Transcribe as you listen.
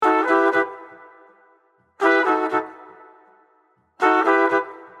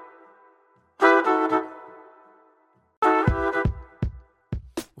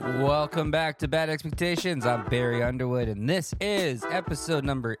Welcome back to Bad Expectations. I'm Barry Underwood, and this is episode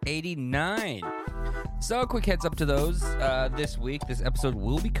number 89. So, a quick heads up to those. This week, this episode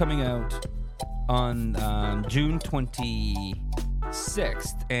will be coming out on June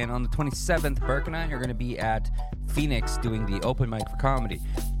 26th, and on the 27th, Burke and I are going to be at Phoenix doing the open mic for comedy.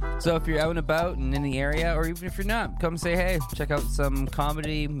 So if you're out and about and in the area, or even if you're not, come say hey, check out some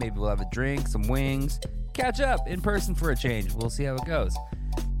comedy. Maybe we'll have a drink, some wings, catch up in person for a change. We'll see how it goes.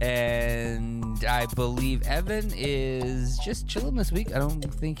 And I believe Evan is just chilling this week. I don't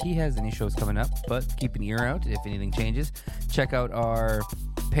think he has any shows coming up, but keep an ear out if anything changes. Check out our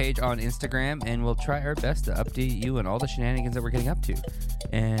page on Instagram, and we'll try our best to update you on all the shenanigans that we're getting up to.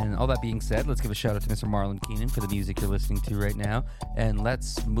 And all that being said, let's give a shout out to Mr. Marlon Keenan for the music you're listening to right now. And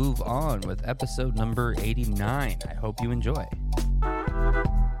let's move on with episode number 89. I hope you enjoy.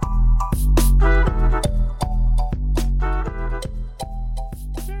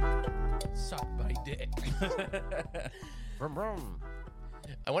 Suck my dick. Vroom, vroom.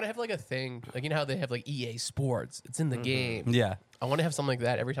 I want to have like a thing, like you know how they have like EA Sports. It's in the game. Yeah. I want to have something like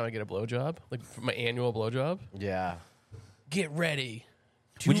that every time I get a blowjob, like for my annual blowjob. Yeah. Get ready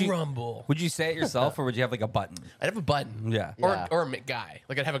to rumble. Would you say it yourself, or would you have like a button? I'd have a button. Yeah. Or a guy.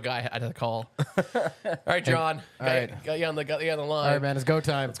 Like I'd have a guy I'd have to call. All right, John. Got you on the line. All right, man. It's go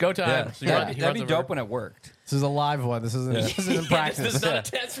time. It's go time. Yeah. So That'd be dope when it worked. This is a live one. This isn't. This isn't practice. This is not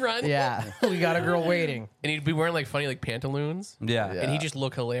a test run. Yeah. We got a girl waiting. And he'd be wearing like funny like pantaloons. Yeah. And he'd just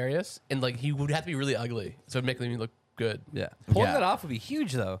look hilarious. And like he would have to be really ugly. So it'd make me look good. Yeah. Pulling Yeah. that off would be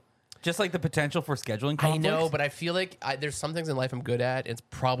huge, though. Just like the potential for scheduling conflicts. I know, but I feel like there's some things in life I'm good at. It's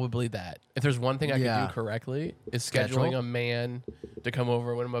probably that. If there's one thing I can do correctly, is scheduling a man to come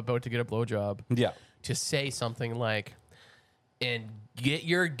over when I'm about to get a blowjob. Yeah. To say something like, and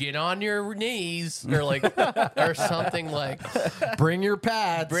get on your knees, or like, or something like, Bring your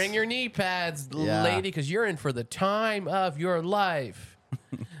pads. bring your knee pads, Yeah. lady, because you're in for the time of your life.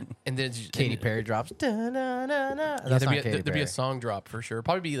 And then Katy Perry drops. Da-na-na-na. That's not Katy there'd be Perry. a song drop for sure.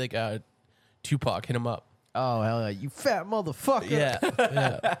 Probably be like Tupac, hit him up. Oh hell yeah! You fat motherfucker. Yeah.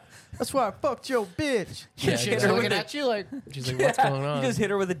 That's why I fucked your bitch. Yeah, She's hit her looking with at you like. She's like, what's going on? You just hit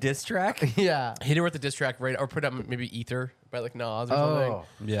her with a diss track. Yeah. Hit her with the diss track, right? Or put up maybe Ether by like Nas or something. Oh.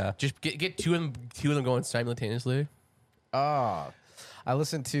 Yeah. Just get two of them going simultaneously. Oh. I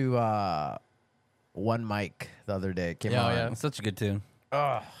listened to One Mic the other day. It came Yeah, on. yeah. It's such a good tune.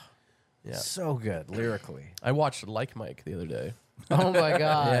 Oh. Yeah. So good lyrically. I watched Like Mike the other day. Oh my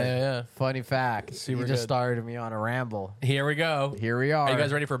god. Yeah. Funny fact. Super You just good. started me on a ramble. Here we go. Here we are. Are you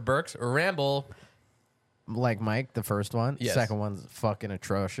guys ready for Burke's Ramble? Like Mike, the first one. Yes. Second one's fucking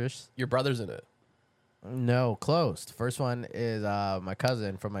atrocious. Your brother's in it. No, close. The first one is my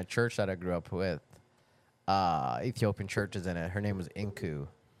cousin from my church that I grew up with. Ethiopian church is in it. Her name was Inku,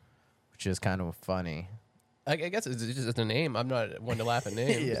 which is kind of funny. I guess it's just a name. I'm not one to laugh at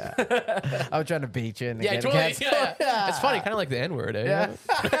names. Yeah. I was trying to beat you. And Yeah, get totally. against- Yeah. It's funny, kind of like the N-word, eh?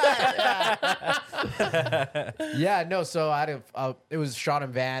 Yeah. Yeah, no, so I had it was Sean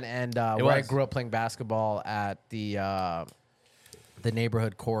and Van, and where I was. grew up playing basketball at the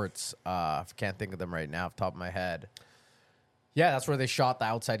neighborhood courts. I can't think of them right now off the top of my head. Yeah, that's where they shot the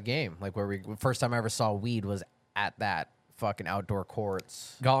outside game. Like where first time I ever saw weed was at that fucking outdoor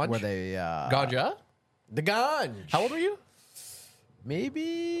courts. Ganj? Where they Ganja? The Ganj. How old were you?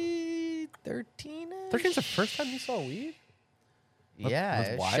 Maybe 13. 13's the first time you saw weed? Yeah,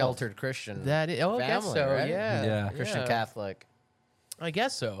 that's wild. sheltered Christian. I guess family, so, right? yeah. Yeah. Christian Catholic. I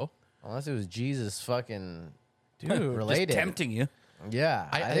guess so. Unless it was Jesus fucking Dude. related. Just tempting you. Yeah,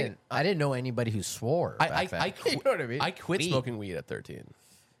 I think- I didn't know anybody who swore. I back then. quit, You know what I mean? I quit Weed. smoking weed at 13.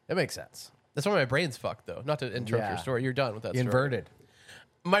 That makes sense. That's why my brain's fucked, though. Not to interrupt Yeah. your story. You're done with that story. Inverted.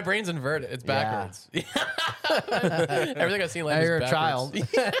 My brain's inverted. It's Yeah. backwards. Everything I've seen in life Now is you're a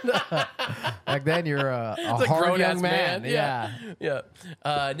backwards. child. Back then, you're a It's a hard grown-ass young man. Yeah. Yeah.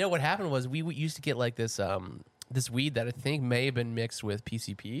 Yeah. No, what happened was we used to get like this this weed that I think may have been mixed with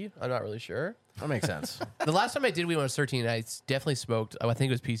PCP. I'm not really sure. That makes sense. The last time I did weed when I was 13, I definitely smoked, I think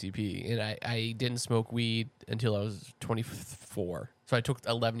it was PCP. And I didn't smoke weed until I was 24. So I took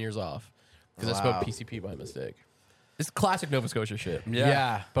 11 years off because I Wow. smoked PCP by mistake. It's classic Nova Scotia shit.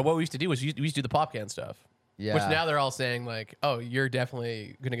 Yeah. But what we used to do was we used to do the pop can stuff. Yeah. Which now they're all saying like, oh, you're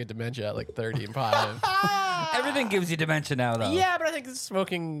definitely going to get dementia at like 35. Everything gives you dementia now, though. Yeah, but I think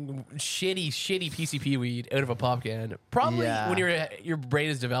smoking shitty PCP weed out of a pop can, probably Yeah. when your brain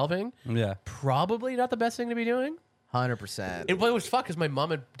is developing, Yeah. probably not the best thing to be doing. 100%. And it was fucked because my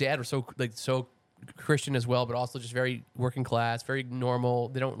mom and dad were so Christian as well, but also just very working class, very normal.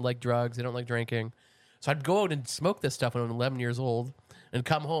 They don't like drugs. They don't like drinking. So I'd go out and smoke this stuff when I'm 11 years old and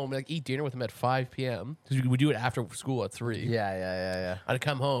come home and like eat dinner with them at 5 p.m. because we would do it after school at 3. Yeah. I'd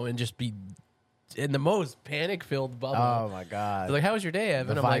come home and just be in the most panic-filled bubble. Oh my god. They're like, how was your day,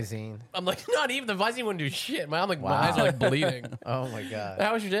 Evan? The I'm Visine. like, not even the Visine wouldn't do shit. My eyes are like bleeding. Oh my god.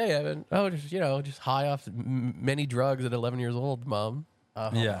 How was your day, Evan? Oh, just high off many drugs at 11 years old, Mom.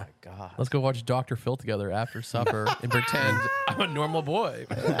 Oh Yeah. my god. Let's go watch Dr. Phil together after supper and pretend I'm a normal boy.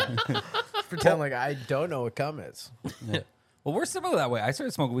 Pretend like I don't know what cum is. Yeah. Well, we're similar that way. I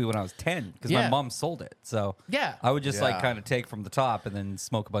started smoking weed when I was 10 because my Yeah. mom sold it. So Yeah. I would just like Yeah. kind of take from the top and then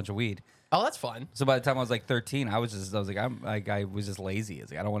smoke a bunch of weed. Oh, that's fun. So by the time I was like 13, I was just lazy. I was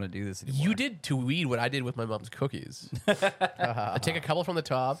like, I don't want to do this anymore. You did to weed what I did with my mom's cookies. I take a couple from the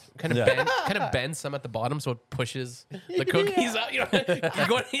top, kind of Yeah. bend some at the bottom so it pushes the cookies up. You know,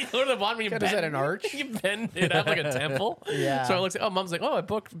 you go to the bottom and you Kinda bend set an arch. You bend it up like a temple. Yeah. So it looks like, oh, Mom's like, oh, I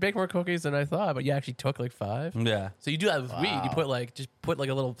baked more cookies than I thought, but you actually took like 5. Yeah. So you do that with weed. You Wow. just put like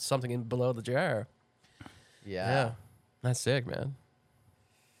a little something in below the jar. Yeah. That's sick, man.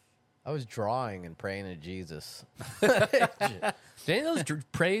 I was drawing and praying to Jesus. Did any of those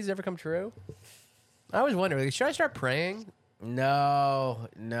prays ever come true? I always wonder, like, should I start praying? No.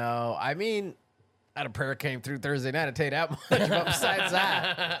 I mean, I had a prayer came through Thursday night. I tell you that much. But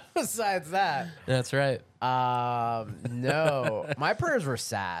besides that, That's right. no. My prayers were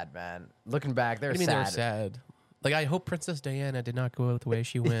sad, man. Looking back, they're What do you sad. mean they were sad? Like, I hope Princess Diana did not go out the way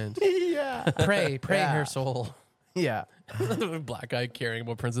she went. Yeah. Pray Yeah. her soul. Yeah. Black guy caring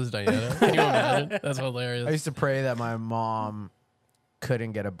about Princess Diana. Can you imagine? That's hilarious. I used to pray that my mom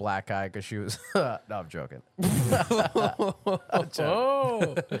couldn't get a black eye because she was. No, I'm joking.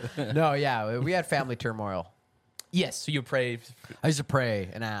 Oh. No, yeah, we had family turmoil. Yes, so you pray. I used to pray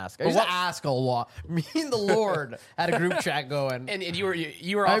and ask. I used to ask a lot. Me and the Lord had a group chat going. And you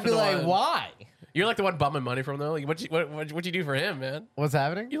were I'd often be the like, one- why? You're like the one bumming money from them. Like, what you do for him, man? What's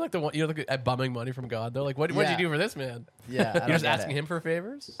happening? You're like the one. You're like at bumming money from God. They're like, what'd you Yeah. do for this man? Yeah. I You're don't just get asking it. him for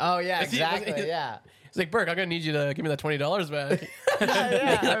favors. Oh, yeah, exactly. Yeah. He's like, Burke, I'm gonna need you to give me that $20 back.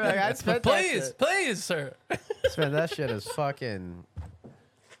 Yeah. I'm like, I spent please, sir. spent that shit as fucking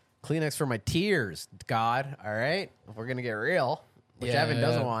Kleenex for my tears, God. All right? If we're going to get real, which Yeah, Evan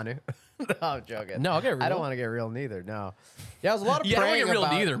doesn't yeah. want to. No, I'm joking. No, I'll get real. I don't want to get real neither, no. Yeah, it was a lot of Yeah, I don't praying get real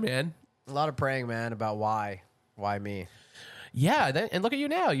about, neither, man. A lot of praying, man, about why. Why me? Yeah, and look at you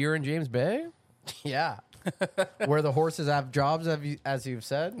now. You're in James Bay. Yeah. Where the horses have jobs, as you've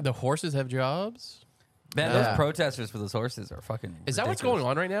said. The horses have jobs. Man, Yeah. those protesters for those horses are fucking. Is that what's ridiculous.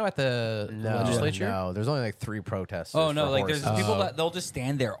 going on right now at the legislature? No, there's only like 3 protesters. Oh no! for Like there's horses. people that they'll just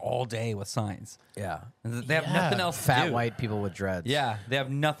stand there all day with signs. Yeah. And they have Yeah. nothing else to Fat do. white people with dreads. Yeah, they have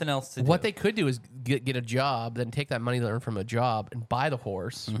nothing else to do. What they could do is get a job, then take that money they earn from a job and buy the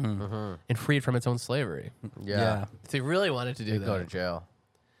horse and free it from its own slavery. Yeah. If they really wanted to do They that, go to jail.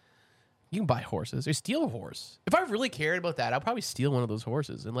 you can buy horses or steal a horse. If I really cared about that, I'd probably steal one of those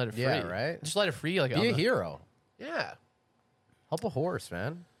horses and let it free. Yeah, right? Just let it free. Like Be a hero. Yeah. Help a horse,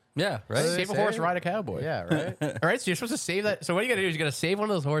 man. Yeah, right. They Save a say- horse, ride a cowboy. Yeah, right? All right, so you're supposed to save that. So what you got to do is you got to save one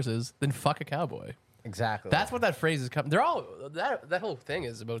of those horses, then fuck a cowboy. Exactly. That's what that phrase is. They're all that whole thing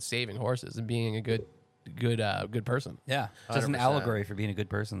is about saving horses and being a good person. Yeah, just an 100%. allegory for being a good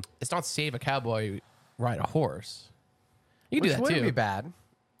person. It's not save a cowboy, ride a horse. You can Which do that wouldn't too. be bad.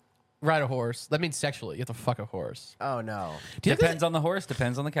 Ride a horse. That means sexually. You have to fuck a horse. Oh, no. Do you, think Depends on the horse.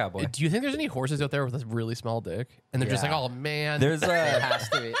 Depends on the cowboy. there's, do you think there's any horses out there with a really small dick, and they're just like, Yeah. oh man, There's It a has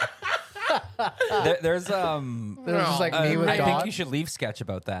to be. there's There's just like me with I think dogs. you should leave sketch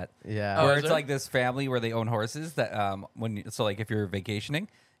about that. Yeah. Where is it's there? like this family where they own horses that so like if you're vacationing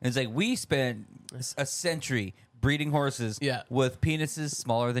and it's like we spent a century breeding horses Yeah. with penises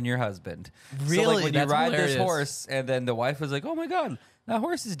smaller than your husband. So Really? like when you That's ride hilarious. this horse and then the wife was like, "Oh my god, that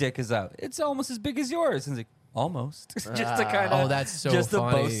horse's dick is out. It's almost as big as yours." And it's like, "Almost." Just to kind of Oh, that's so just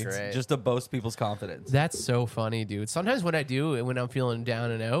funny. to boast Great. just to boast people's confidence. That's so funny, dude. Sometimes when I do, when I'm feeling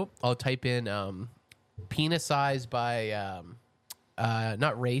down and out, I'll type in penis size by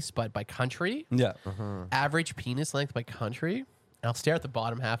not race, but by country. Yeah. Average penis length by country. And I'll stare at the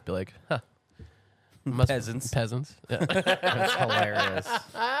bottom half, be like, huh. Peasants. Peasants. Yeah. That's hilarious.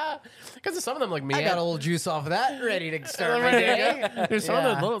 Because some of them, like me. I got a little juice off of that, ready to start my day. There's some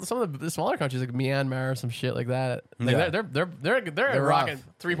Yeah. of the some of the smaller countries like Myanmar or some shit like that. Like Yeah. they're rough. rocking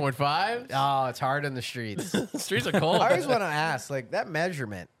 3.5. Oh, it's hard in the streets. The streets are cold. I always want to ask, like, that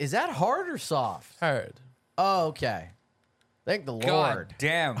measurement, is that hard or soft? hard. Oh, okay. Thank the God Lord.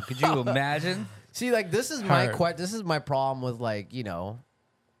 damn. Could you imagine? See, like, this is my Hard. this is my problem with, like,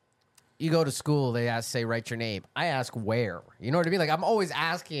 you go to school, they say write your name. I ask where. You know what I mean? Like, I'm always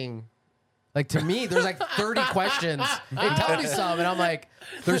asking Like, to me, there's like 30 questions. They tell me some, and I'm like,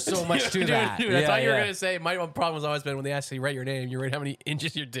 there's so much to that. Dude, I thought you were Yeah. going to say, my problem has always been when they ask you write your name, you write how many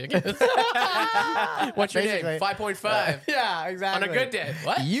inches your dick is. What's your Basically. name? 5.5. Yeah, exactly. On a good day.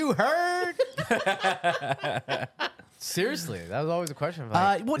 What? You heard? Seriously, that was always a question.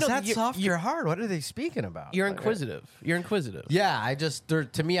 Like, well, is no, that you- soft or hard? What are they speaking about? You're Like, inquisitive. You're inquisitive. Yeah, I just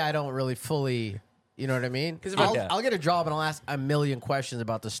to me, I don't really fully. You know what I mean? Because Yeah. I'll get a job and I'll ask a million questions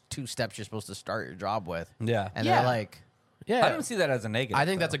about the 2 steps you're supposed to start your job with. Yeah. And Yeah. they're like, Yeah. I don't see that as a negative. I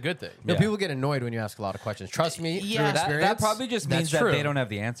think though. that's a good thing. no, Yeah. people get annoyed when you ask a lot of questions. Trust me, Yeah, through that- experience. That probably just means That's that true. they don't have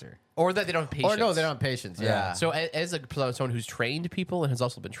the answer. Or that they don't have patience. Or no, they don't have patience. Yeah. So as someone who's trained people and has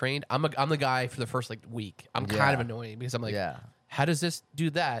also been trained, I'm the guy for the first like week. I'm Yeah. kind of annoying because I'm like, Yeah. how does this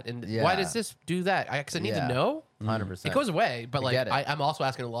do that? And Yeah. why does this do that? Because I need Yeah. to know. 100%. It goes away, but like get it. I'm also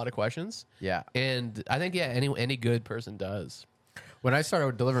asking a lot of questions. Yeah. And I think any good person does. When I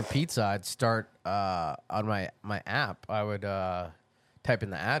started delivering pizza, I'd start on my app. I would type in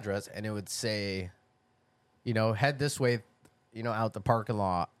the address, and it would say, head this way, out the parking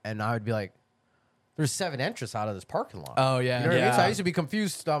lot. And I would be like, there's 7 entrances out of this parking lot. Oh, yeah. You know what I mean? Yeah. So I used to be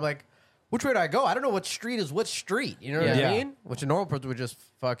confused. I'm like, which way do I go? I don't know what street is what street. You know what Yeah. I mean? Which a normal person would just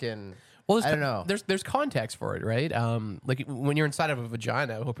fucking. Well, I don't know. There's context for it, right? Like when you're inside of a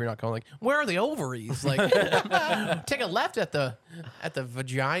vagina, I hope you're not going like, where are the ovaries? Like, take a left at the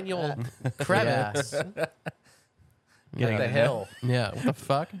vaginal crevice. Getting the to hill. Yeah, what the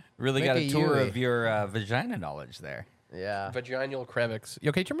fuck? Really Make got a a tour Yui. of your vagina knowledge there. Yeah. Vaginal crevice. You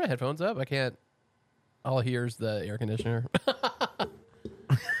okay? Turn my headphones up. I can't. All I hear is the air conditioner.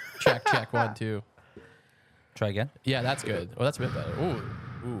 check 1 2. Try again. Yeah, that's good. Oh, that's a bit better. Ooh.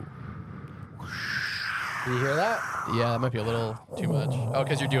 Do you hear that? Yeah, that might be a little too much. Oh,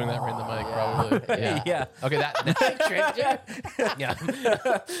 because you're doing that right in the mic, probably. Yeah. Yeah. Okay, that. Yeah.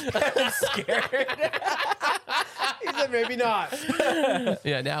 I'm scared. He said maybe not.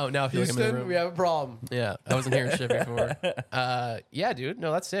 Yeah. Now I feel like I'm in the Houston, room. we have a problem. Yeah, I wasn't hearing shit before. Yeah, dude.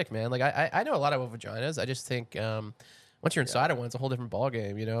 No, that's sick, man. Like I know a lot about vaginas. I just think once you're inside of one, it's a whole different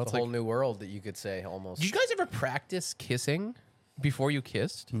ballgame. You know, It's it's a like. whole new world that you could say almost. Did you guys ever practice kissing before you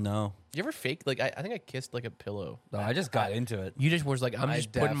kissed? No. Did you ever fake? Like I think I kissed like a pillow. No, I just got into it. You just was like, I'm I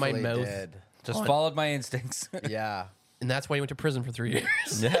just putting my definitely mouth, did. Just followed my instincts. Yeah. and that's why you went to prison for 3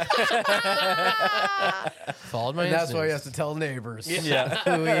 years. Followed my And that's why you have instincts. to tell neighbors Yeah.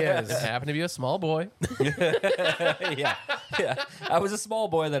 who he is. Happened to be a small boy. yeah. I was a small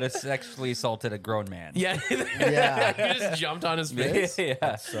boy that has sexually assaulted a grown man. Yeah, Yeah. you just jumped on his face.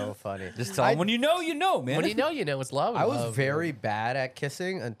 yeah. So funny. Just tell him when you know, man. When you know it's love. I was love. very bad at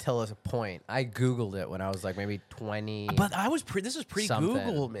kissing until a point. I Googled it when I was like maybe 20. But I was this was pre Something.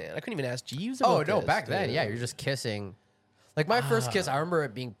 Google, man. I couldn't even ask Jeeves. Oh, about no, this, back then, dude. yeah, you're just kissing. Like my first kiss, I remember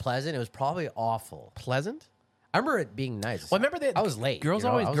it being pleasant. It was probably awful. pleasant. I remember it being nice. Well, I remember that I was late. girls you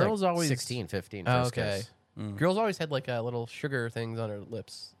know? always- I was girls like always- 16, 15. Oh, First okay. kiss. Girls always had like little sugar things on their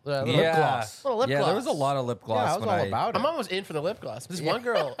lips. Yeah. Lip gloss. Little lip yeah, gloss. there was a lot of lip gloss Yeah, I was when all about it. I'm almost in for the lip gloss. This one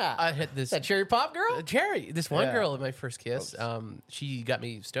girl, I had this That cherry pop girl? Cherry. This one Yeah. girl at my first kiss, she got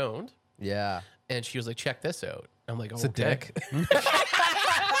me stoned, Yeah. and she was like, "Check this out." I'm like, "Oh, It's a okay." dick.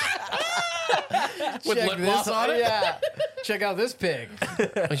 With Check lip this gloss on it. Yeah. Check out this pig.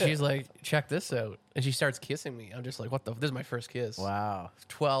 And she's like, "Check this out," and she starts kissing me. I'm just like, "What the? This is my first kiss." Wow.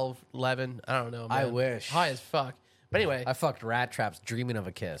 12, 11, I don't know. I man. wish. High as fuck. But anyway, I fucked rat traps dreaming of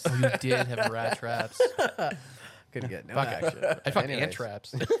a kiss. you did have rat traps. Couldn't get no Fuck action. I fucked Anyways. ant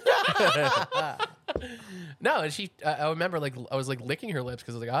traps. No, and I remember like I was like licking her lips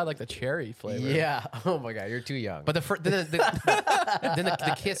because I was like, I like the cherry flavor. Yeah. Oh my god, you're too young. But then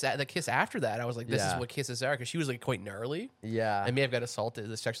the kiss after that, I was like, this is Yeah. what kisses are, because she was like quite gnarly. yeah. I may have got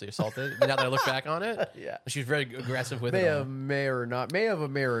sexually assaulted. Now that I look back on it, Yeah. she was very aggressive with may it. have, may or not. May have,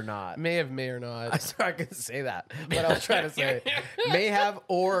 may or not. May or not. I'm sorry, I couldn't say that. But I was trying to say may have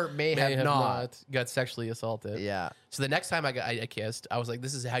or may have not. got sexually assaulted. Yeah. So the next time I kissed, I was like,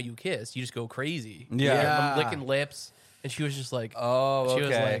 this is how you kiss. You just go crazy. Yeah. I'm licking lips. And she was just like, Oh, she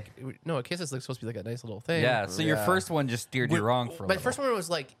was okay. like, no, a kiss is like supposed to be like a nice little thing. Yeah. So your Yeah. first one just steered you wrong for a My little. first one was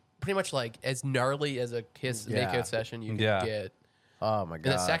like pretty much like as gnarly as a kiss Yeah. makeout session you Yeah. could get. Oh my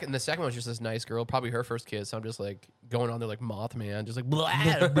god. And the second one was just this nice girl, probably her first kiss. I'm just like going on there like Mothman, just like blah,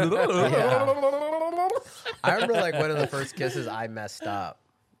 I remember like one of the first kisses I messed up,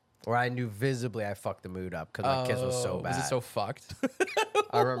 where I knew visibly I fucked the mood up because my kiss was so bad. Was it so fucked?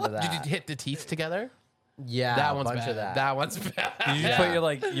 I remember that. Did you hit the teeth together? Yeah, That a one's bunch bad. of that. That one's bad. Did you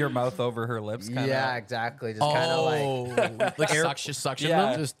put your mouth over her lips? Kinda? Yeah, exactly. Just kind of like like suction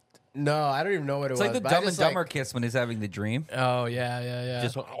Yeah. them. just No, I don't even know what it It's was. like the but I Dumb and just, like- Dumber kiss when he's having the dream. Oh yeah.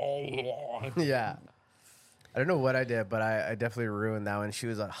 Just Yeah. I don't know what I did, but I definitely ruined that one. She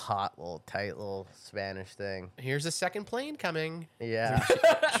was a hot, tight little Spanish thing. Here's a second plane coming. Yeah.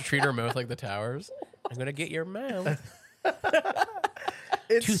 Should treat her mouth like the towers. I'm gonna get your mouth.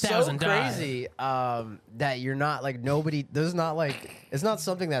 It's so 2000 died. crazy that you're not like nobody. There's not like it's not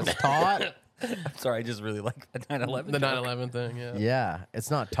something that's taught. I'm sorry, I just really like the 9/11. The 9/11 thing. Yeah. Yeah, it's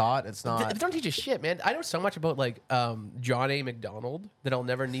not taught. It's They not. don't teach us shit, man. I know so much about like John A. McDonald that I'll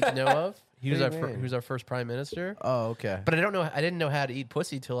never need to know of. He was What do you our mean? he was our first prime minister. Oh, okay. But I don't know. I didn't know how to eat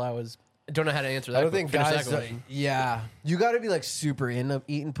pussy till I was. I don't know how to answer that. I don't think finish that guys. question. Yeah, you got to be like super into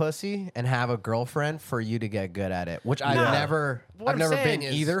eating pussy and have a girlfriend for you to get good at it. Which I've never. What I've I'm never saying been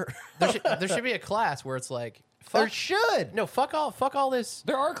is, either. There should be a class where it's like, There fuck, should. no, fuck all this.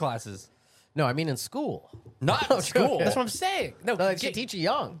 There are classes. No, I mean in school. Not in school. That's what I'm saying. No, Like, they teach you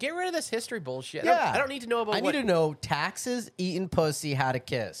young. get rid of this history bullshit. Yeah. I don't need to know about. I need to know taxes, eating pussy, how to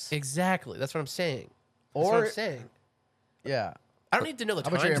kiss. Exactly. That's what I'm saying. That's Or what I'm saying. yeah. I don't need to know the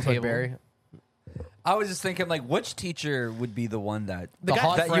How about your times input, table. Barry? I was just thinking, like, which teacher would be the one that The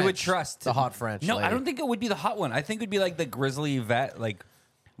hot that you would French. trust? The hot French No, I lady. don't think it would be the hot one. I think it would be like the grizzly vet, like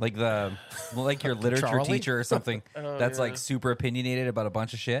your literature Charlie? teacher or something that's like super opinionated about a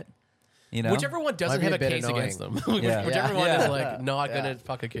bunch of shit. You know, Whichever one doesn't Might be have a a bit case annoying. against them. Yeah. Whichever one Yeah. is like not gonna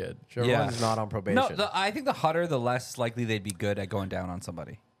fuck a kid. Sure, Yeah. one's not on probation. No, I think the hotter, the less likely they'd be good at going down on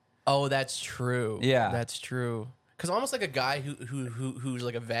somebody. Oh, that's true. Yeah. that's true. Because almost like a guy who's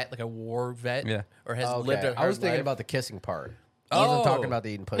like a vet, like a war vet, Yeah. or has Okay. lived a hard I was thinking life. about the kissing part. I Oh. wasn't talking about the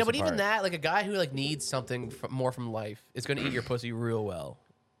eating pussy. No, but even part. that, like a guy who like needs something more from life is going to eat your pussy real well.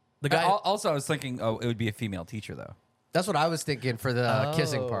 The guy, Also, I was thinking, it would be a female teacher though. That's what I was thinking for the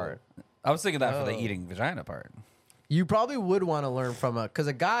kissing part. I was thinking that for the eating vagina part. You probably would want to learn from because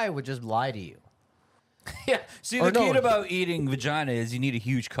a guy would just lie to you. Yeah. See, Or the key no. about eating vagina is you need a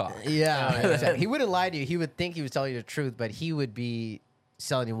huge cock. Yeah, exactly. He wouldn't lie to you. He would think he was telling you the truth, but he would be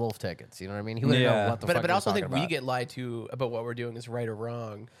selling you wolf tickets. You know what I mean? He wouldn't Yeah. know what the fuck. but he I was also think talking we about. get lied to about what we're doing is right or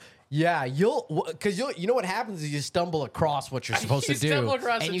wrong. Yeah, because you know what happens is you stumble across what you're supposed You to do, stumble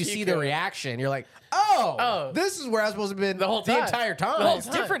across and a you cheat see the code. reaction. You're like, oh, this is where I was supposed to have been The whole the time. entire time. The whole It's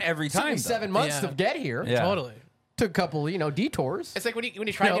different every Took me time. 7 though. months Yeah. to get here. Yeah. Totally. Took a couple, detours. It's like when you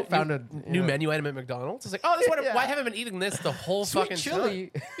try You know, to get found new a menu item at McDonald's. It's like, oh, this one, Yeah. why haven't I been eating this the whole Sweet fucking chili.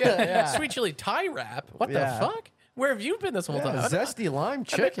 time? Yeah, Yeah. sweet chili Thai wrap. What Yeah. the fuck? Where have you been this whole time? Zesty lime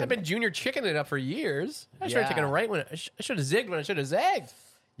chicken. I've been junior chickening it up for years. I should have taken Yeah. a right when I should have zigged when I should have zagged.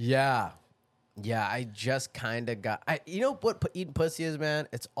 Yeah. Yeah, I just kind of got. You know what eating pussy is, man?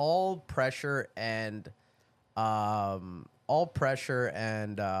 It's all pressure and,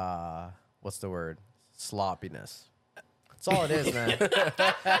 what's the word? Sloppiness. That's all it is, man.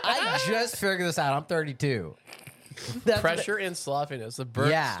 I just figured this out. I'm 32. That's Pressure and sloppiness. The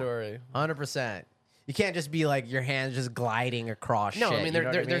Burke story. 100%. You can't just be like your hands just gliding across. No, shit, I mean, you know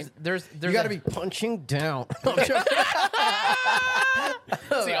what I mean? there's You got to be punching down.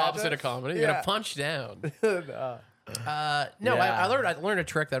 It's the opposite of comedy. You Yeah. got to punch down. No, Yeah. I learned a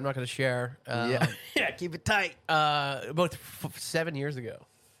trick that I'm not going to share. yeah, keep it tight. About 7 years ago.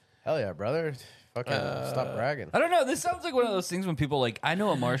 Hell yeah, brother. Fucking stop bragging. I don't know. This sounds like one of those things when people like, I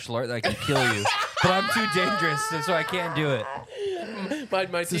know a martial art that can kill you, but I'm too dangerous, so I can't do it. My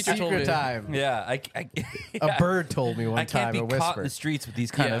It's a teacher told secret me. time. Yeah, A bird told me one I can't time. be A caught in whisper. the streets with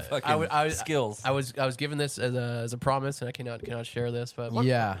these kind Yeah, of fucking skills. I was given this as a promise, and I cannot share this. But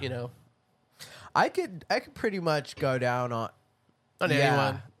Yeah. I I could pretty much go down on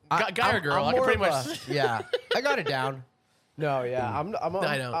anyone, guy or girl. I can more pretty of much. yeah, I got it down. No, yeah,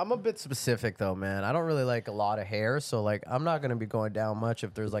 I know. I'm a bit specific though, man. I don't really like a lot of hair, so like I'm not gonna be going down much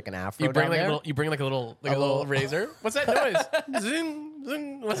if there's like an afro. You bring down like there. a little little- razor. What's that noise? Zing,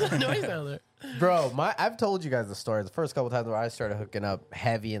 zing. What's that noise down there? Bro, I've told you guys the story. The first couple times where I started hooking up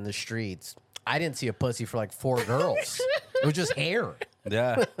heavy in the streets, I didn't see a pussy for like 4 girls. It was just hair.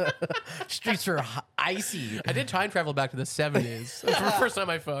 Yeah, Streets are icy. I did time travel back to the 70s. That's the first time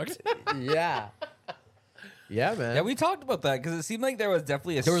I fucked. Yeah. Yeah, man. yeah. We talked about that because it seemed like there was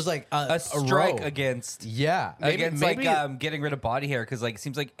definitely There was like a strike row. against Yeah. against like getting rid of body hair because like it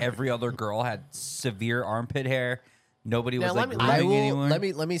seems like every other girl had severe armpit hair. Nobody was Now, like let me- grooming anyone.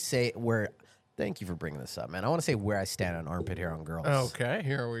 let me say where. Thank you for bringing this up, man. I want to say where I stand on armpit hair on girls. Okay,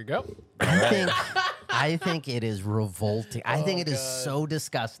 here we go. I think I think it is revolting. I think it is so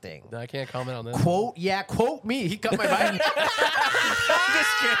disgusting. No, I can't comment on this. Quote me. He cut my mic. Just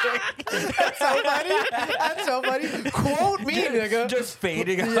kidding. That's so funny. That's so funny. Quote me, nigga. Just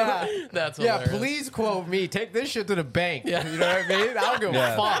fading Yeah. out. That's Yeah, hilarious. please quote me. Take this shit to the bank. Yeah. You know what I mean? I don't give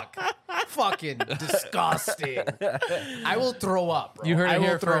Yeah. a fuck. Fucking disgusting. I will throw up, bro. You heard it I will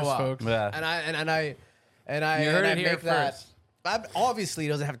here throw first, up. folks. Yeah. And I You heard and it I here make that. first. Obviously, it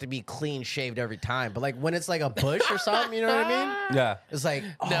doesn't have to be clean shaved every time, but like when it's like a bush or something, you know what I mean? Yeah. It's like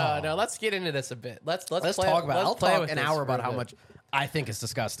No, let's get into this a bit. Let's Let's play, talk about it. let's I'll play talk with an this hour for about a how bit. much I think it's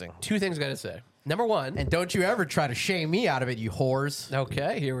disgusting. Two things I gotta say. Number one, And don't you ever try to shame me out of it, you whores.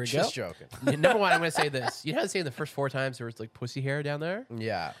 okay, here we Just go. joking. Number one, I'm gonna say this. You know how to say the first 4 times there was like pussy hair down there?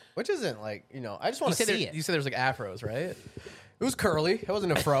 Yeah, which isn't like I just want to see it. You said there was like afros, right? It was curly. It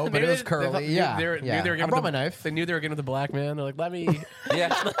wasn't a fro, but Maybe it was they curly. knew Yeah, they were yeah. getting I brought with my the- knife. They knew they were getting with the black man. They're like, let me. Yeah.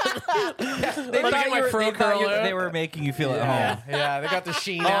 Let me get my fro they thought curl out. they were making you feel at Yeah, home. yeah. They got the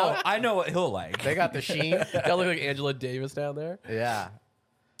sheen Oh, out. I know what he'll like. They got the sheen. That look like Angela Davis down there. Yeah,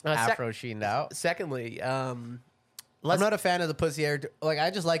 afro sheened out. Secondly, I'm not a fan of the pussy hair. Like, I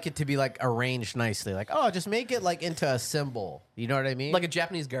just like it to be like arranged nicely. Like, oh, just make it like into a symbol. You know what I mean? like a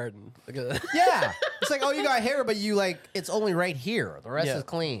Japanese garden. Like a yeah. It's like, oh, you got hair, but you like it's only right here. The rest Yeah. is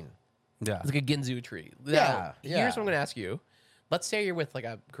clean. Yeah. It's like a Ginzu tree. Yeah, Now, yeah. Here's what I'm going to ask you. Let's say you're with like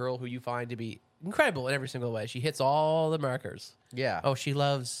a girl who you find to be incredible in every single way. She hits all the markers. Yeah. Oh, she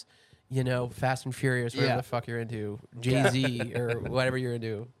loves, Fast and Furious, whatever Yeah. the fuck you're into, Jay-Z or whatever you're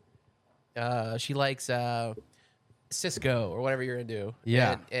into. She likes Cisco or whatever you're into.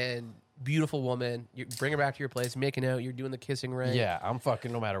 Yeah. And beautiful woman. You bring her back to your place, making out. You're doing the kissing ring. Yeah, I'm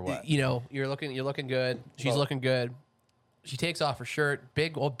fucking no matter what. You're looking good. She's looking good. She takes off her shirt,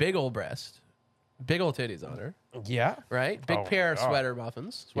 big old breast, big old titties on her, Yeah. right? Big Oh pair my of God. sweater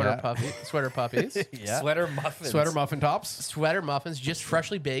muffins, Yeah. sweater puppies, Yeah. Sweater muffins. Sweater muffin tops. sweater muffins, just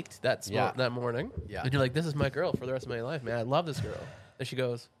freshly baked that Yeah. that morning. Yeah. And you're like, this is my girl for the rest of my life, man. I love this girl. And she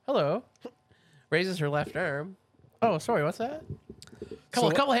goes, hello, raises her left arm. Oh, sorry, what's that? Couple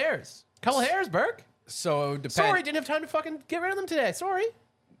hairs, Burke. So it depends. Sorry, didn't have time to fucking get rid of them today. Sorry.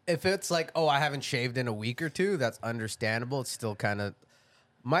 If it's like, oh, I haven't shaved in a week or two, that's understandable. It's still kind of.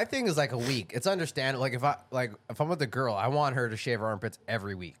 My thing is like a week. It's understandable. Like if I'm with a girl, I want her to shave her armpits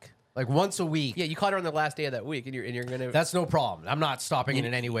every week, like once a week. Yeah, you caught her on the last day of that week, and you're gonna That's no problem. I'm not stopping it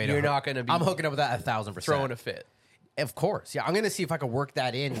in any way. You're not gonna be I'm hooking up with that 1,000%. throwing a fit. Of course, yeah. I'm gonna see if I can work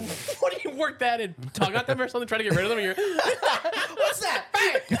that in. What do you work that in? Tug at them or something? Try to get rid of them? And you're What's that?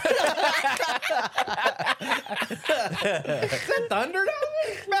 Bang! Is that thunder down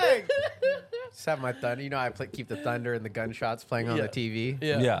there? Bang! Just have my thunder. I keep the thunder and the gunshots playing on Yeah. the TV.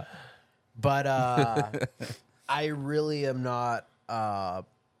 yeah. Yeah. But I really am not.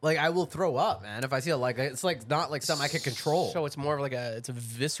 Like I will throw up, man. If I see it's like not like something I can control. So it's more of like it's a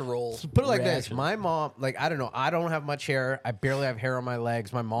visceral. Put it like this: reaction. my mom, like I don't know, I don't have much hair. I barely have hair on my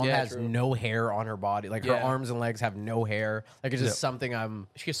legs. My mom Yeah, has true. no hair on her body. Like her Yeah. arms and legs have no hair. Like it's just something I'm.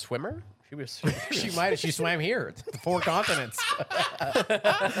 Is she a swimmer? She was. She swam here, the 4 continents.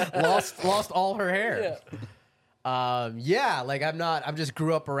 lost all her hair. Yeah, like I'm just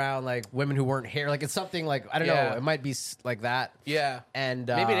grew up around like women who weren't hair. Like it's something like I don't Yeah. know. It might be like that. Yeah. And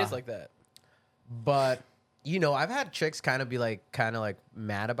Maybe it is like that. But I've had chicks kind of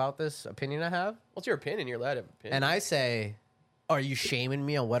mad about this opinion I have, What's your opinion? You're allowed to have an opinion. and I say, "Are you shaming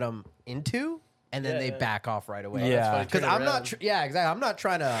me on what I'm into?" And then Yeah, they yeah. back off right away. Yeah. That's funny. because Turn it I'm not. around. Yeah, exactly. I'm not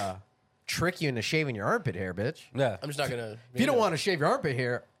trying to trick you into shaving your armpit hair, bitch. Yeah. I'm just not gonna. If you don't want to shave your armpit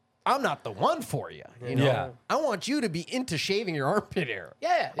hair, I'm not the one for you. You know, Yeah. I want you to be into shaving your armpit hair.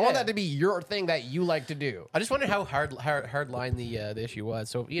 Yeah, I want yeah. that to be your thing that you like to do. I just wondered how hard line the issue was.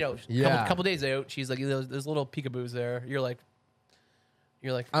 So Yeah. couple days out, she's like, there's little peekaboos there. You're like,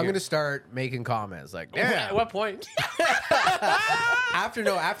 I'm gonna start making comments like, At damn. what point?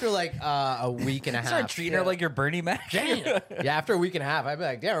 after like a week and a half. Start treating her like your Bernie Mac. Yeah, after a week and a half, I'd be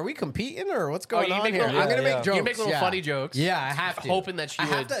like, damn, are we competing or what's going you on make here? little- I'm gonna yeah. make jokes. You make little yeah. funny jokes. Yeah, I have to. Hoping that she I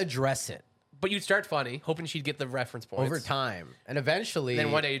have would- to address it But you'd start funny, hoping she'd get the reference points over time, and eventually,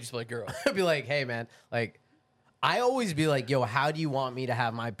 Then one day you'd just be like, girl. I'd be like, hey, man, like. I always be like, yo, how do you want me to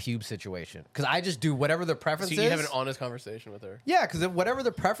have my pube situation? Because I just do whatever the preference So is. you have an honest conversation with her. Yeah, because whatever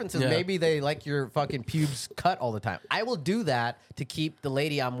the preference is, Yeah. maybe they like your fucking pubes cut all the time. I will do that to keep the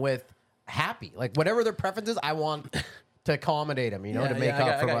lady I'm with happy. Like whatever their preference is, I want to accommodate them. Yeah, to make yeah, I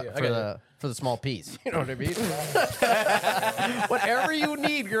up for got you, I for got the for the small piece. You know what I mean? Whatever you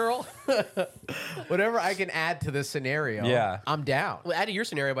need, girl. Whatever I can add to this scenario. Yeah. I'm down. Well, add to your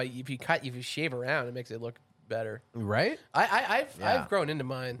scenario, but if you shave around, it makes it look better. Right? I've Yeah. grown into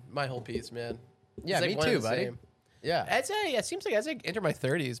my whole piece, man. Yeah, It's like me one and too, the buddy. same. Yeah. I'd say it seems like as I enter my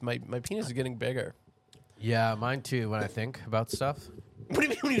 30s, my penis is getting bigger. Yeah, mine too. When I think about stuff, What do you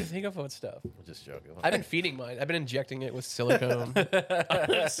mean when you think about stuff? I'm just joking. I've been feeding mine. I've been injecting it with silicone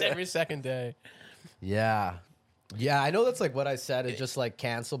every second day. Yeah. Yeah, I know that's like what I said is just like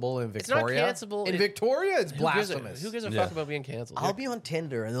cancelable in It's not Victoria. cancelable. In Victoria, it's Who gives a- blasphemous. Who gives a Yeah. fuck about being canceled? I'll be on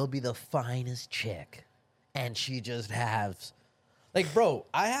Tinder and there'll be the finest chick. And she just has like, bro,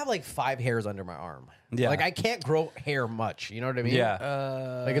 I have like 5 hairs under my arm. Yeah. Like I can't grow hair much. You know what I mean?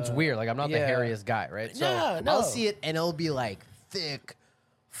 Yeah. Like it's weird. Like I'm not yeah. the hairiest guy, right? So No. I'll see it and it'll be like thick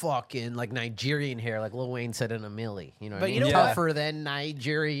fucking like Nigerian hair, like Lil Wayne said in a millie. You know what But I you mean? know what? Tougher than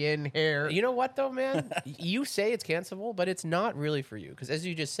Nigerian hair. You know what though, man? You say it's cancelable, but it's not really for you because, as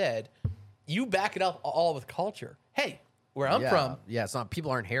you just said, you back it up all with culture. Hey, where I'm from, Yeah, it's not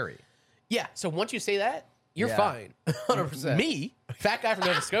people aren't hairy. yeah. So once you say that, you're Yeah. fine. 100%. Me, fat guy from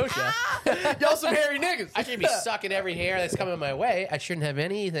Nova Scotia, Y'all some hairy niggas. I should be sucking every hair that's coming my way. I shouldn't have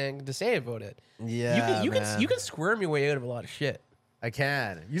anything to say about it. Yeah, you man. can squirm your way out of a lot of shit. I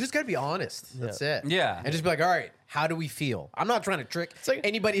can. You just gotta be honest. That's it. Yeah. And just be like, all right, how do we feel? I'm not trying to trick like-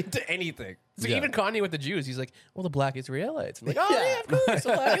 anybody into anything. So Yeah. even Kanye with the Jews, he's like, well, the black Israelites. I'm like, oh yeah, of course,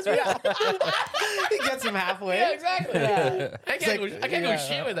 the black Israelites. He gets him halfway. Yeah, exactly. I can't, like- I can't yeah. go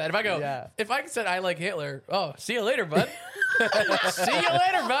shit with that. If I go, Yeah. if I said I like Hitler, oh, see you later, bud. See you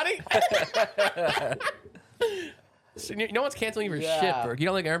later, buddy. So, no one's canceling you for Yeah. shit, Berg. You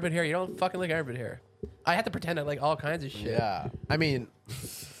don't like armpit hair. You don't fucking like armpit hair. I have to pretend I like all kinds of shit. Yeah. I mean,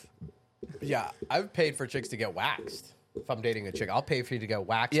 yeah, I've paid for chicks to get waxed. If I'm dating a chick, I'll pay for you to get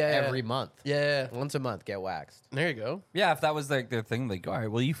waxed Yeah. every month. Yeah. Once a month, get waxed. There you go. Yeah, if that was like their thing, like, all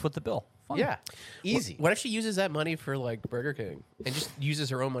right, well, you foot the bill. Fine. Yeah. Easy. What if she uses that money for like Burger King and just uses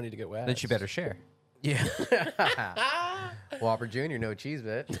her own money to get waxed? Then she better share. Yeah. Whopper Jr., no cheese,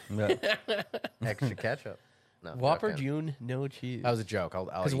 bitch. Yeah. Extra ketchup. No, Whopper joking. June, no cheese. That was a joke. I'll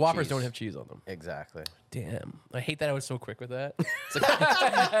Because eat Whoppers cheese. don't have cheese on them. Exactly. Damn. I hate that I was so quick with that. It's like,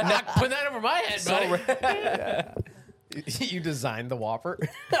 not put that over my head, buddy. You designed the Whopper?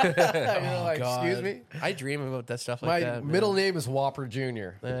 You're like, God. excuse me? I dream about that stuff like My that. middle name is Whopper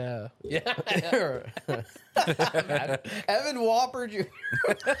Jr. Yeah. Yeah. Evan Whopper Jr.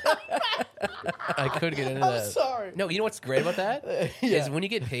 I could get into I'm that. sorry. No, you know what's great about that? Yeah. Is when you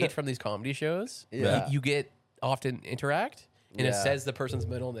get paid from these comedy shows, Yeah. you get often interact, and it Yeah. says the person's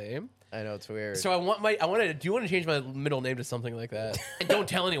middle name. I know, it's weird. So do you want to change my middle name to something like that? And don't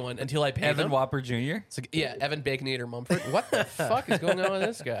tell anyone until I pay Evan them. Whopper Jr. It's like, yeah, Evan Baconator Mumford. What the fuck is going on with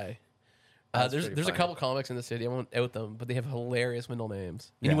this guy? There's pretty a funny. couple comics in the city. I won't out them, but they have hilarious middle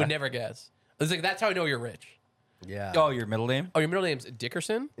names. And Yeah. you would never guess. It's like that's how I know you're rich. yeah. Oh, your middle name? Oh, your middle name's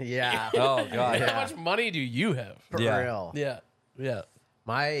Dickerson? Yeah. Oh, God. How much money do you have? For Yeah. real. Yeah. Yeah.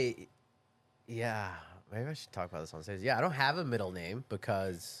 Yeah. Maybe I should talk about this on stage. Yeah, I don't have a middle name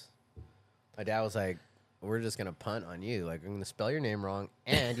because my dad was like, we're just going to punt on you. Like, I'm going to spell your name wrong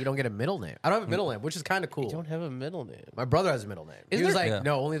and you don't get a middle name. I don't have a middle name, which is kind of cool. You don't have a middle name. My brother has a middle name. Isn't He was there- like, Yeah.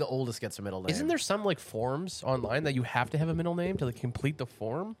 no, only the oldest gets a middle name. Isn't there some like forms online that you have to have a middle name to like complete the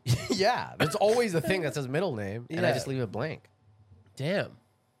form? Yeah. There's always a thing that says middle name and I Yeah. just leave it blank. Damn.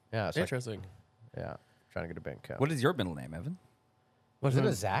 Yeah. So Interesting. yeah. Trying to get a bank account. What is your middle name, Evan? Was it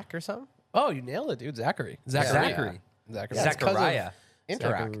a Zach or something? Oh, you nailed it, dude. Zachary. Zachary. Zachary. Yeah, it's 'cause of Zachariah.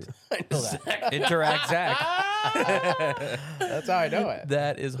 Interact. I know that. Interact Zach. That's how I know it.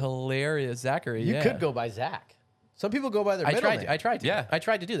 That is hilarious, Zachary. You yeah. could go by Zach. Some people go by their I middle tried. name. I tried to. Yeah. I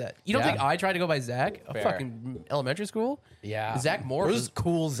tried to do that. You don't Yeah. think I tried to go by Zach? Fair. Fucking elementary school. Yeah. Zach Morris. There was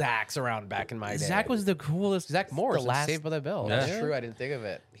cool Zachs around back in my day. Zach was the coolest. Zach Morris. the was last- Saved by the Bell. Yeah. That's true. I didn't think of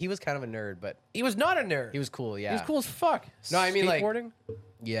it. He was kind of a nerd, but He was not a nerd. he was cool. Yeah. He was cool as fuck. No, I mean, like- Skateboarding?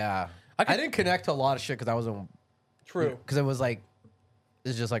 Yeah. I I, could- didn't connect to a lot of shit because I wasn't True. because it was like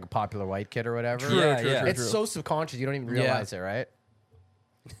it's just like a popular white kid or whatever. True, Yeah, true, yeah. true, It's so subconscious you don't even realize it, right?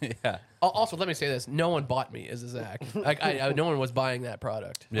 Yeah. Also, let me say this: no one bought me as a Zach. No one was buying that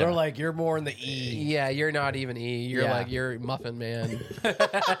product. Yeah. They're like you're more in the E. Yeah, you're not even E. You're Yeah. like you're Muffin Man.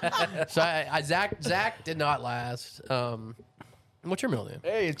 So Zach did not last. What's your middle name?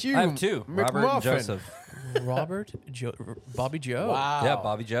 Hey, it's you. I have two. Robert and McMuffin. Joseph. Robert Bobby Joe. Wow. Yeah,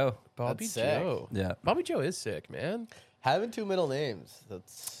 Bobby Joe. Bobby That's sick. Joe. Yeah. Bobby Joe is sick, man. Having two middle names.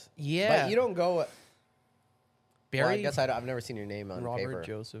 That's Yeah. But you don't go. Barry. Well, I guess I've never seen your name on Robert paper.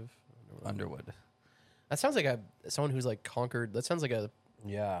 Joseph. Underwood. That sounds like someone who's like conquered. That sounds like a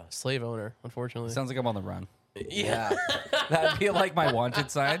Yeah. slave owner. Unfortunately. Sounds like I'm on the run. Yeah. That'd be like my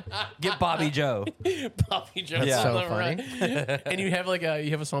wanted sign. Get Bobby Joe. Bobby Joe. Yeah. So funny. And you have like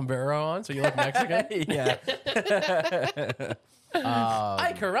a sombrero on, so you look Mexican. Yeah.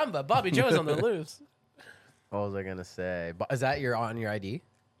 Ay caramba, Bobby Joe's on the loose. What was I gonna say? Is that on your ID?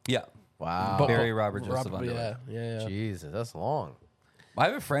 Yeah. Wow. Barry Robert Joseph Underwood. Yeah. Jesus, that's long. I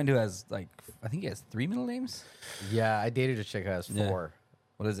have a friend who has I think he has 3 middle names. Yeah, I dated a chick who has 4. Yeah.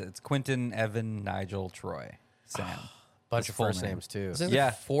 What is it? It's Quentin, Evan, Nigel, Troy, Sam. Bunch His of full first name. names too. There's Yeah.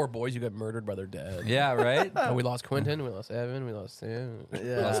 like 4 boys who got murdered by their dad. Yeah, right? Oh, we lost Quentin, we lost Evan, we lost Sam.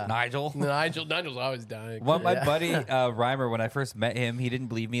 Plus Nigel. Nigel's always dying. Well, my buddy Reimer, when I first met him, he didn't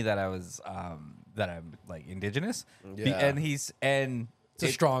believe me that I was that I'm like indigenous. Yeah. It's It's a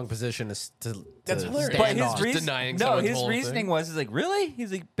strong position to That's hilarious. But stand his on. Just denying no, someone's his whole reasoning thing. was, he's like, really?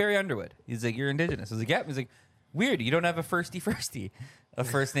 He's like, Barry Underwood. He's like, you're indigenous. I was like, yeah. He's like, weird. You don't have a firsty, a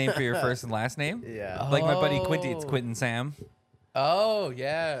first name for your first and last name. Yeah. Like my buddy Quinty, Oh. it's Quentin Sam. Oh,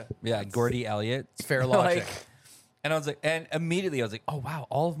 yeah. Yeah, Gordy Elliott. It's fair logic. And I was like, and immediately I was like, oh wow,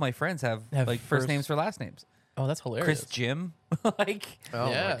 all of my friends have like first first- names for last names. Oh, that's hilarious. Chris Jim. Like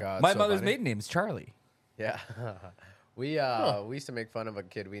Oh Yeah. my god. my so mother's funny. maiden name is Charlie. Yeah. We used to make fun of a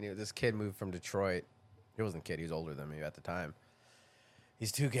kid we knew. This kid moved from Detroit. He wasn't a kid, he was older than me at the time.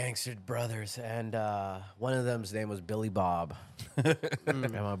 He's 2 gangster brothers, and one of them's name was Billy Bob.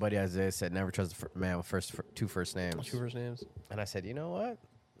 And my buddy Isaiah said, never trust a man with 2 first names. 2 first names. And I said, you know what?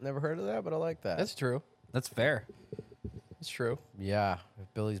 Never heard of that, but I like that. That's true. That's fair. It's true. Yeah.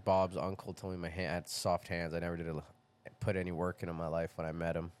 Billy's Bob's uncle told me my hand had soft hands. I never did put any work into my life when I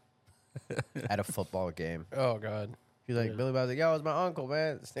met him at a football game. Oh, God. He's like, Billy Bob's like, yo, it's my uncle,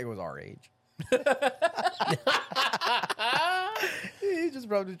 man. This nigga was our age. He's just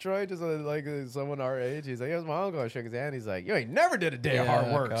from Detroit, just like someone our age. He's like, yeah, it's my uncle. I shook his hand. He's like, you ain't never did a day of hard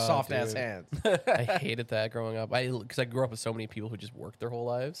Yeah, work. God, Soft ass dude. hands. I hated that growing up. Because I grew up with so many people who just worked their whole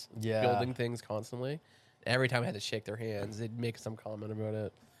lives, Yeah. building things constantly. Every time I had to shake their hands, they'd make some comment about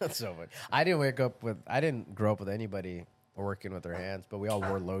it. That's so funny. I didn't grow up with anybody working with their hands, but we all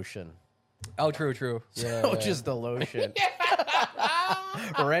wore lotion. Oh, true. Yeah, So just the lotion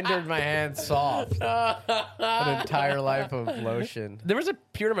rendered my hands soft. An entire life of lotion. There was a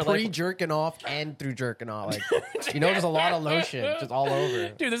period of my Pre life. jerking off and through jerking off. Like, there's a lot of lotion just all over.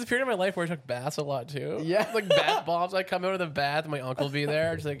 Dude, there's a period of my life where I took baths a lot too. Yeah. Like bath bombs. I come out of the bath, my uncle would be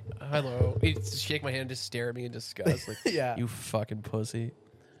there, just like, hello. He'd just shake my hand, just stare at me in disgust. Like, Yeah. you fucking pussy.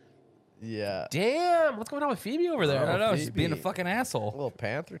 Yeah. Damn, what's going on with Phoebe over there? I don't know. She's being a Phoebe. fucking asshole. Little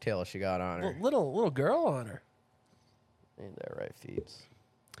panther tail she got on her. Little girl on her. Ain't that right, Phoebes?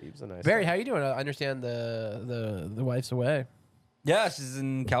 Phoebes a nice Barry, guy. how you doing? I understand the wife's away. Yeah, she's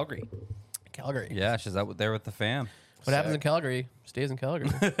in Calgary. Calgary. Yeah, she's out there with the fam. What happens in Calgary stays in Calgary.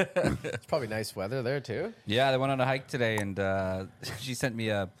 It's probably nice weather there, too. Yeah, they went on a hike today, and she sent me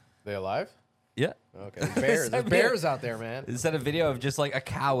a They alive? yeah. Okay. There's bears out there, man. It sent a video of just like a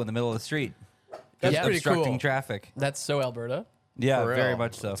cow in the middle of the street. That's Just pretty obstructing cool. traffic. That's so Alberta. Yeah, For real. very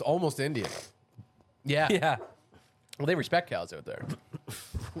much so. It's almost Indian. Yeah. Yeah. Well, they respect cows out there.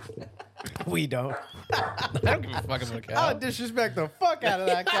 We don't. I don't give a fuck about a cow. I'll disrespect the fuck out of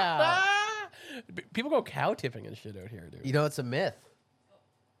that cow. People go cow tipping and shit out here, dude. You know, it's a myth.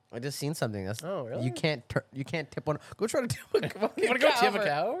 I just seen something. That's Oh, really? You can't tip one. Go try to tip a fucking You want to go cow tip a over.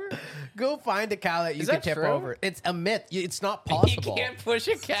 cow over? Go find a cow that you Is can that tip true? over. It's a myth. It's not possible. You can't push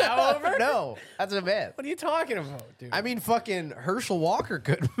a cow over? No, that's a myth. What are you talking about, dude? I mean, fucking Herschel Walker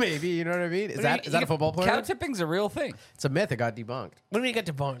could maybe. You know what I mean? Is that a football player? Cow tipping's a real thing. It's a myth. It got debunked. what do we get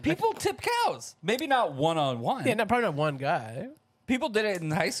to bone? People tip cows. Maybe not one on one. Yeah, probably not one guy. People did it in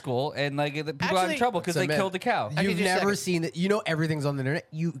high school, and like the people got in Actually, trouble because it's a they myth. killed a cow. You've just never second. seen it. You know everything's on the internet.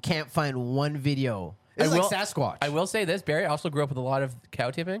 You can't find one video. It's I like will- Sasquatch. I will say this, Barry. I also grew up with a lot of cow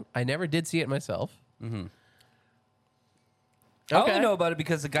tipping. I never did see it myself. I only know about it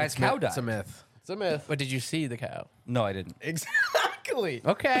because the guy's cow died. It's a myth. It's a myth. But did you see the cow? No, I didn't. Exactly.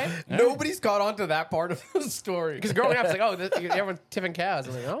 Okay. Nobody's caught on to that part of the story. Because growing up, it's like, oh, everyone's tipping cows.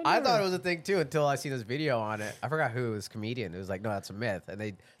 I'm like, oh, I thought it was a thing too until I see this video on it. I forgot who it was. Comedian. It was like, no, that's a myth. And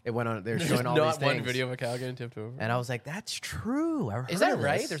they went on. They were showing all these not things. one video of a cow getting tipped over. And I was like, that's true. I've Is heard that of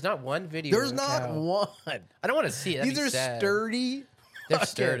right? this. There's not one video. There's of a not cow. one. I don't want to see it. That'd These be are sad. sturdy. They're fucking-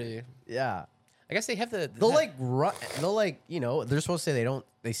 sturdy. Yeah. I guess they have the. They'll like run. They'll like they're supposed to say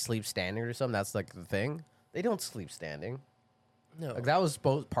they sleep standing or something. That's like the thing. They don't sleep standing. no. Like that was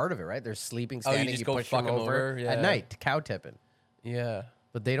part of it, right? They're sleeping Oh, you standing. just go push fuck them 'em over? Yeah. at night, cow tipping. Yeah.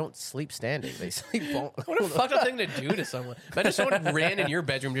 But they don't sleep standing. They sleep. What a fucked up thing to do to someone. Imagine someone ran in your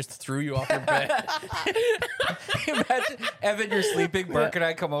bedroom, just threw you off your bed, Imagine, Evan, you're sleeping. Burke and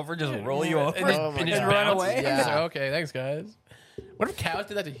I come over, just roll you over, and just, Oh my and just God. run bounce. away. Yeah. Just like, okay, thanks, guys. What if cows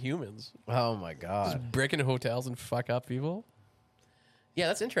did that to humans? Oh my god. Break into hotels and fuck up people? Yeah,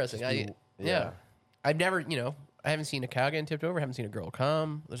 that's interesting. yeah. I've never, I haven't seen a cow getting tipped over. I haven't seen a girl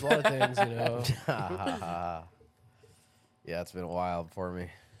come. There's a lot of things, you know. Yeah, it's been a while for me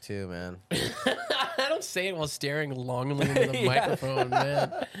too, man. I don't say it while staring longingly into the microphone,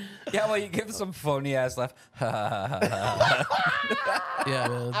 man. Yeah, well, you give some phony ass laugh. Yeah,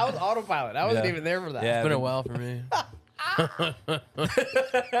 man. I was autopilot. I wasn't even there for that. Yeah, It's been a while for me.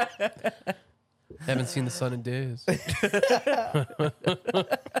 Haven't seen the sun in days. That's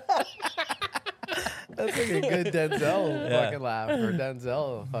like a good Denzel fucking laugh or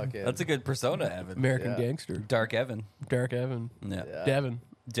Denzel fucking. That's a good persona, Evan. American Gangster. Dark Evan. Dark Evan. Yeah. Devin.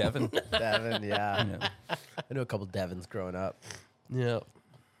 Devin. Devin, yeah. Yeah. I knew a couple Devins growing up. Yeah.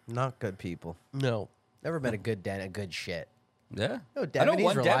 Not good people. No. Never met a good Den, a good shit. Yeah. No, I Devin, know he's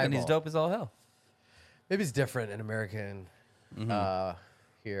one Devin. He's reliable. dope as all hell. Maybe it's different in American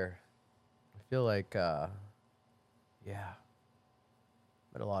here. I feel like, yeah.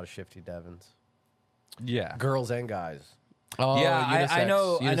 Met a lot of shifty Devins. Yeah. Girls and guys. Oh, Yeah, I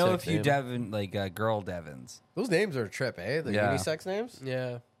know a unisex few name. Devin, like girl Devins. Those names are a trip, eh? The Yeah. unisex names?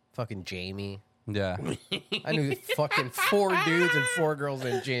 Yeah. Fucking Jamie. Yeah. I knew fucking 4 dudes and 4 girls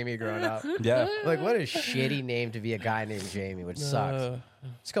named Jamie growing up. Yeah. Like, what a shitty name to be a guy named Jamie, which sucks. There's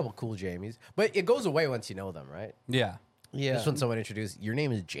a couple cool Jamies. But it goes away once you know them, right? Yeah. Yeah. Just when someone introduced, your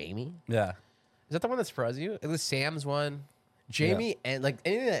name is Jamie? Yeah. Is that the one that surprised you? It was Sam's one. Jamie, and like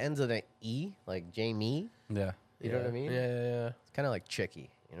anything that ends with an E, like Jamie, Yeah. you know what I mean? Yeah. It's kind of like Chicky,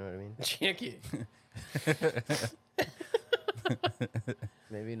 you know what I mean? Chicky.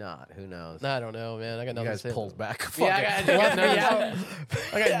 Maybe not. Who knows? I don't know, man. I got You nothing to guys say. pulled back. Yeah, I got nothing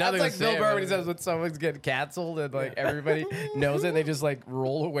That's to like say Bill Burr about when he it. says when someone's getting canceled and like everybody knows it, and they just like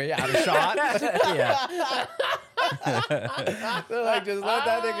roll away out of shot. Yeah. They're like, just let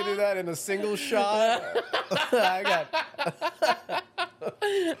that nigga do that in a single shot. I got.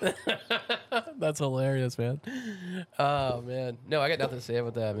 That's hilarious, man. Oh man, no, I got nothing to say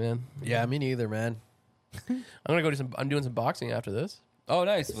about that, man. Yeah, me neither, man. I'm gonna go do some. I'm doing some boxing after this. Oh,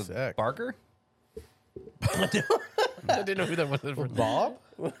 nice. With Sick. Barker? I didn't know who that was. Bob?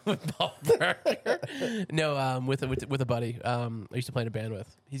 With Bob Barker. No, with a buddy. I used to play in a band with.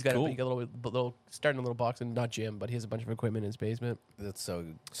 He's got Cool. a little starting a little boxing, not gym, but he has a bunch of equipment in his basement. That's so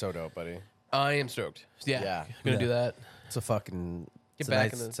dope, buddy. I am stoked. Yeah, Yeah. gonna Yeah. do that. It's a fucking. Get It's a back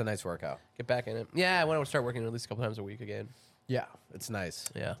nice, in the- it's a nice workout. Get back in it. Yeah, I want to start working at least a couple times a week again. Yeah, it's nice.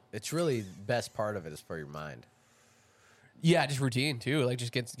 Yeah. It's really best part of it is for your mind. Yeah, just routine too. Like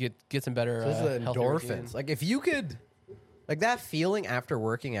just get some better Those are the healthy endorphins. routine. Like if you could, like that feeling after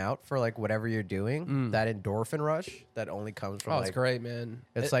working out for like whatever you're doing, that endorphin rush that only comes from Oh, like, it's great, man.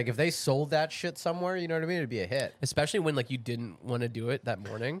 It's like if they sold that shit somewhere, you know what I mean? It'd be a hit. Especially when like you didn't want to do it that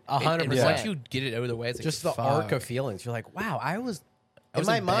morning. 100%. And once you get it out of the way, it's like, Just the fuck. arc of feelings. You're like, wow, I was in was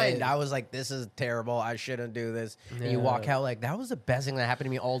my in mind, bed. I was like, this is terrible. I shouldn't do this. And you walk out like, that was the best thing that happened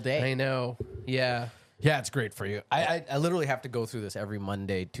to me all day. I know. Yeah. Yeah, it's great for you. I literally have to go through this every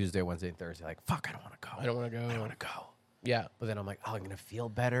Monday, Tuesday, Wednesday, and Thursday. Like, fuck, I don't want to go. I don't want to go. I don't want to go. Yeah. But then I'm like, oh, I'm going to feel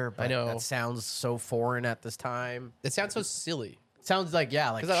better. But I know. that sounds so foreign at this time. It sounds so silly. Sounds like, yeah,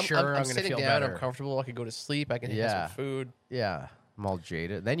 like, Because sure, I'm going to sitting feel down, better. I'm comfortable, I can go to sleep, I can Yeah. have some food. Yeah, I'm all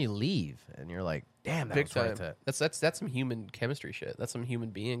jaded. Then you leave, and you're like, damn, that Big was time. worth it. That's some human chemistry shit. That's some human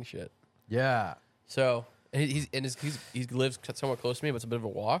being shit. Yeah. So and he lives somewhat close to me, but it's a bit of a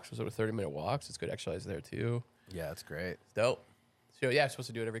walk, so sort of 30-minute walks. It's good exercise there too. Yeah, it's great. It's dope. So yeah, I'm supposed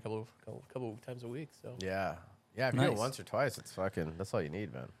to do it every couple times a week. So Yeah. Yeah, if you do it Nice. once or twice, it's fucking, that's all you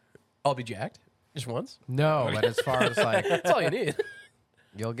need, man. I'll be jacked just once. No, but as far as like, That's all you need.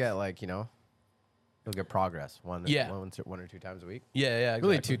 you'll get like, you'll get progress one or two times a week. Yeah.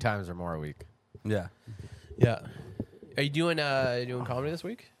 Really, exactly. 2 times or more a week. Yeah. Yeah. Are you doing comedy this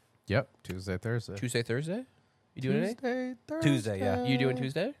week? Yep. Tuesday, Thursday. Tuesday, Thursday? You doing anything? Tuesday, Thursday. Tuesday, yeah. You doing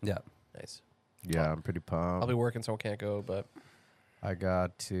Tuesday? Yeah. Nice. Yeah, I'm pretty pumped. I'll be working, so I can't go. But I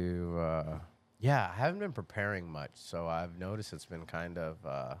got to, I haven't been preparing much, so I've noticed it's been kind of,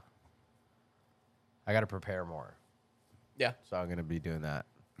 I got to prepare more. yeah, So I'm going to be doing that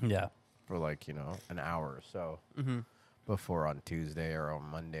Yeah. for like, an hour or so before on Tuesday or on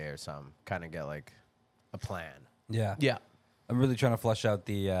Monday or something. Kind of get like a plan. Yeah. yeah. I'm really trying to flush out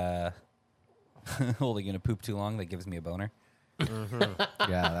the holding in a poop too long that gives me a boner. Yeah,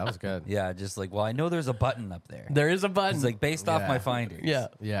 that was good. Yeah, just like, well, I know there's a button up there. There is a button. It's like based off Yeah. my findings. yeah,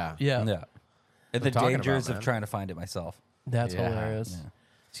 Yeah. yeah. Yeah. And What the I'm talking dangers about, of man. trying to find it myself. That's Yeah. hilarious. Yeah.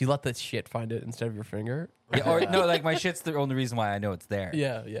 So you let the shit find it instead of your finger. Yeah, or no, like my shit's the only reason why I know it's there.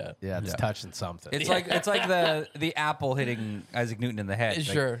 Yeah. Yeah, it's Yeah. touching something. It's like the apple hitting Isaac Newton in the head. Like,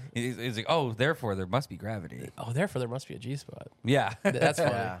 Sure. He's like, oh, therefore there must be gravity. Oh, therefore there must be a G spot. Yeah. That's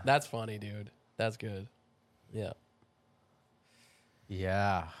funny. Yeah. That's funny, dude. That's good. Yeah.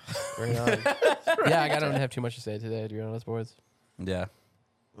 Yeah. Right on. Yeah, I don't have too much to say today, to be honest, boys. Yeah.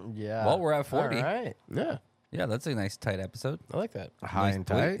 Yeah. Well, we're at 40. All right. Yeah, Yeah, that's a nice tight episode. I like that. High Nice and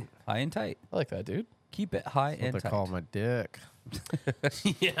weight. tight. High and tight. I like that, dude. Keep it high What and they tight. call my dick.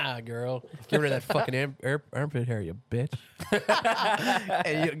 Yeah, girl. Get rid of that fucking armpit hair, you bitch.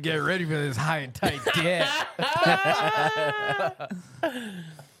 Hey, you get ready for this high and tight dick.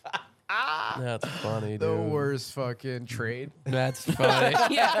 That's funny, dude. The worst fucking trade. That's funny.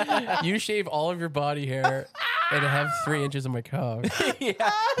 Yeah. You shave all of your body hair and have 3 inches of my cock.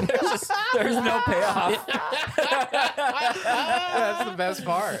 Yeah. There's no payoff. That's the best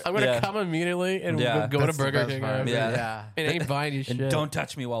part. I'm going to Yeah. come immediately and Yeah. go to That's the Burger best King. part. After. Yeah. It ain't buying you shit. And don't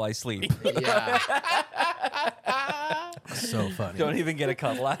touch me while I sleep. Yeah. So funny. Don't even get a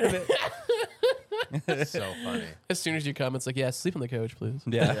cuddle out of it. So funny. As soon as you come, it's like, yeah, sleep on the couch, please.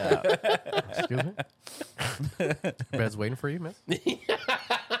 Yeah. Yeah. Excuse me. Bed's waiting for you, miss.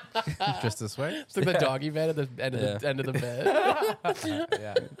 Just this way. It's like the doggy bed at the end of the end of the bed.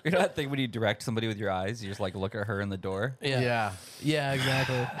 Yeah. You know that thing when you direct somebody with your eyes, you just like look at her in the door. Yeah. Yeah. Yeah,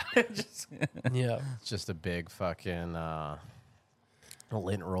 exactly. Just, Yeah. It's just a big fucking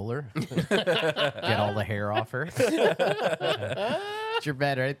lint roller. Get all the hair off her. It's your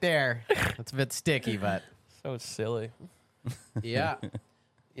bed right there. It's a bit sticky, but So silly. yeah.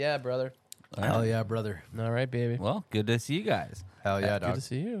 Yeah, brother. Hell yeah, brother. All right, baby. well, good to see you guys. Hell yeah, Good dog. to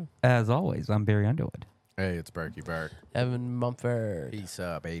see you. As always, I'm Barry Underwood. Hey, it's Berkey Burke. Evan Mumford. Peace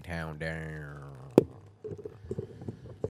up, A-Town down.